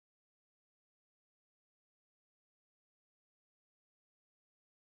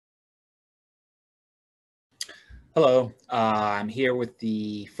Hello, I'm here with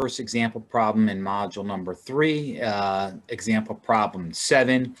the first example problem in module number 3, example problem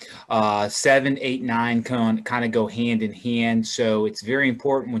 7. 7, 8, 9 kind of go hand in hand, so it's very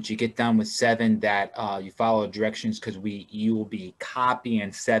important once you get done with 7 that you follow directions because you will be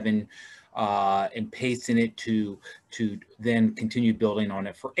copying 7 and pasting it to then continue building on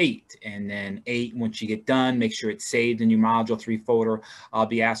it for 8. And then 8, once you get done, make sure it's saved in your module 3 folder. I'll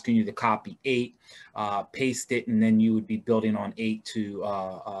be asking you to copy 8, paste it, and then you would be building on 8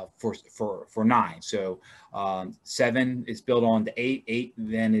 to for 9. So 7 is built on to 8, 8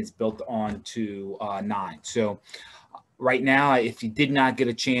 then is built on to 9. So right now, if you did not get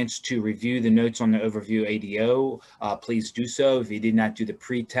a chance to review the notes on the overview ADO, please do so. If you did not do the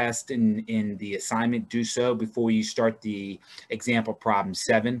pre-test in the assignment, do so before you start the example problem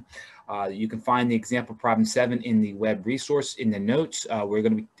 7. You can find the example problem 7 in the web resource in the notes. I'm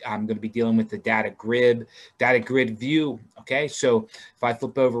going to be dealing with the DataGridView. Okay, so if I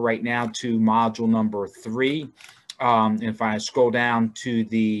flip over right now to module number 3, and if I scroll down to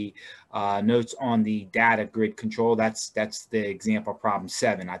the notes on the data grid control, that's the example problem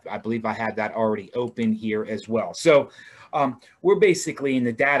 7. I believe I have that already open here as well. So we're basically in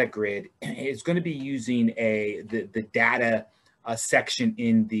the data grid. It's going to be using the data section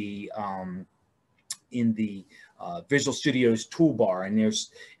in the Visual Studio's toolbar, and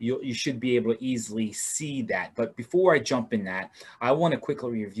you should be able to easily see that. But before I jump in that, I want to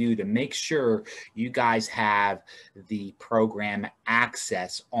quickly review to make sure you guys have the program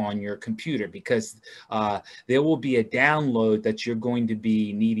access on your computer, because there will be a download that you're going to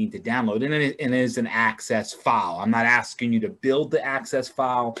be needing to download, and it is an access file. I'm not asking you to build the access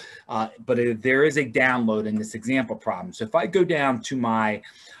file, but there is a download in this example problem. So if I go down to my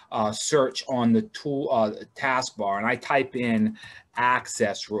search on the tool taskbar and I type in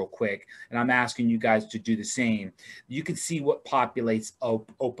access real quick, and I'm asking you guys to do the same, you can see what populates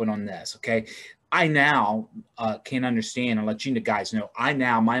open on this. Okay, I now can understand and let you guys know, I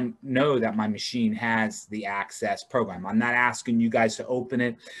now know that my machine has the access program. I'm not asking you guys to open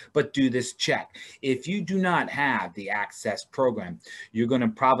it, but do this check. If you do not have the access program, you're going to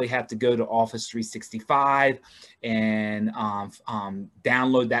probably have to go to Office 365 and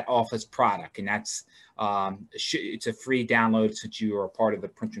download that Office product. And that's it's a free download since you are a part of the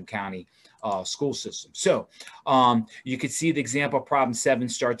Prince County school system. So you can see the example problem 7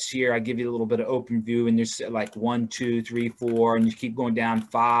 starts here. I give you a little bit of open view, and there's like 1, 2, 3, 4, and you keep going down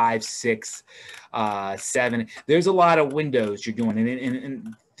 5, 6, 7. There's a lot of windows you're doing,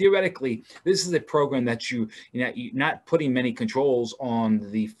 and theoretically, this is a program that you're not putting many controls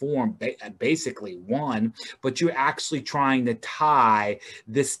on the form, basically one, but you're actually trying to tie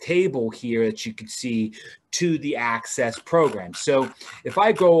this table here that you can see to the access program. So if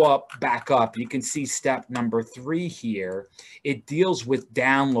I go back up, you can see step number 3 here. It deals with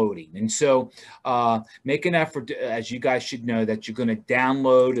downloading. And so make an effort, as you guys should know, that you're going to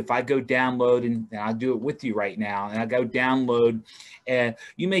download. If I go download, and I'll do it with you right now, and I go download, and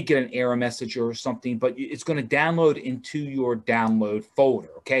you may get an error message or something, but it's going to download into your download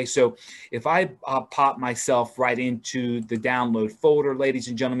folder. Okay, so if I pop myself right into the download folder, ladies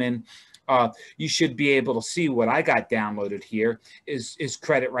and gentlemen, you should be able to see what I got downloaded here is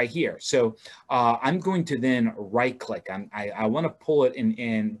credit right here. So I'm going to then right click. I want to pull it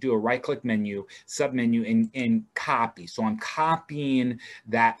and do a right click menu, submenu, and copy. So I'm copying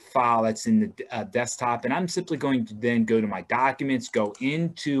that file that's in the desktop, and I'm simply going to then go to my documents, go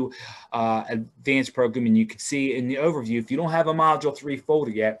into advanced program, and you can see in the overview, if you don't have a module 3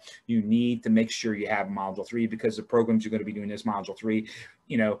 folder yet, you need to make sure you have module 3, because the programs you're going to be doing this module 3,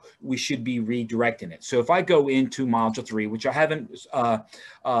 we should be redirecting it. So if I go into module 3, which I haven't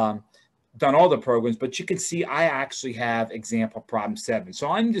done all the programs, but you can see I actually have example problem 7.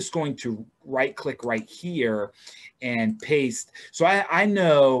 So I'm just going to right click right here and paste. So I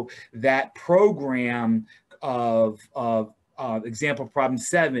know that program of example problem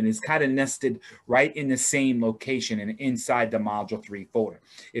 7 is kind of nested right in the same location and inside the module 3 folder.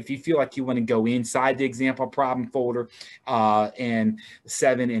 If you feel like you want to go inside the example problem folder and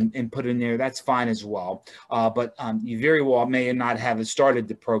 7 and put it in there, that's fine as well. But you very well may not have started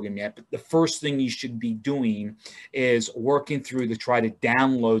the program yet. But the first thing you should be doing is working through to try to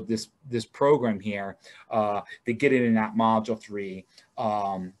download this program here to get it in that module 3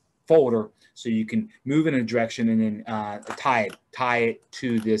 folder, so you can move in a direction and then tie it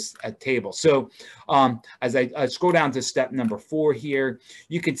to this table. So as I scroll down to step number 4 here,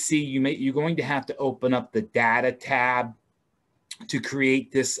 you can see you're going to have to open up the data tab to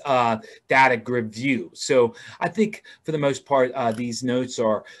create this data grid view. So I think for the most part, these notes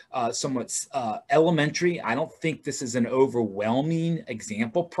are somewhat elementary. I don't think this is an overwhelming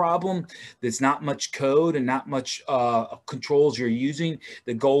example problem. There's not much code and not much controls you're using.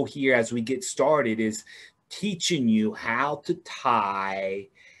 The goal here as we get started is teaching you how to tie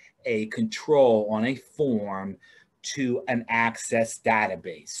a control on a form to an access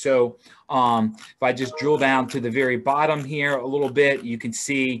database. So if I just drill down to the very bottom here a little bit, you can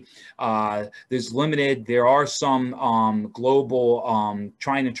see there's limited. There are some global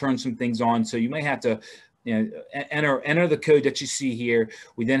trying to turn some things on. So you may have to enter the code that you see here.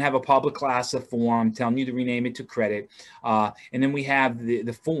 We then have a public class of form telling you to rename it to credit. And then we have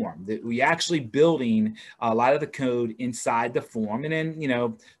the form that we actually building a lot of the code inside the form. And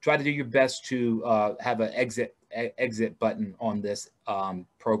then, try to do your best to have an exit button on this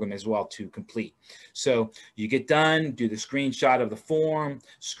program as well to complete. So you get done, do the screenshot of the form,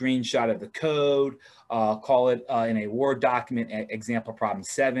 screenshot of the code, call it in a Word document, example problem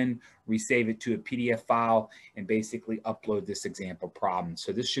 7, resave it to a PDF file, and basically upload this example problem.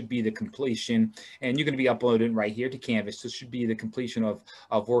 So this should be the completion, and you're going to be uploading right here to Canvas. This should be the completion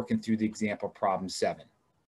of working through the example problem 7.